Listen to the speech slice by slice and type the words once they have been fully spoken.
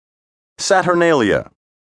Saturnalia.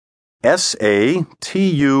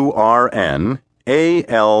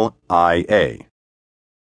 Saturnalia.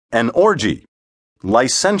 An orgy,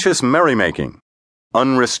 licentious merrymaking,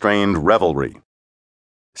 unrestrained revelry.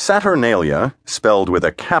 Saturnalia, spelled with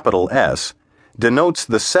a capital S, denotes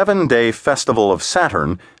the 7-day festival of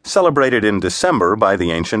Saturn celebrated in December by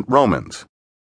the ancient Romans.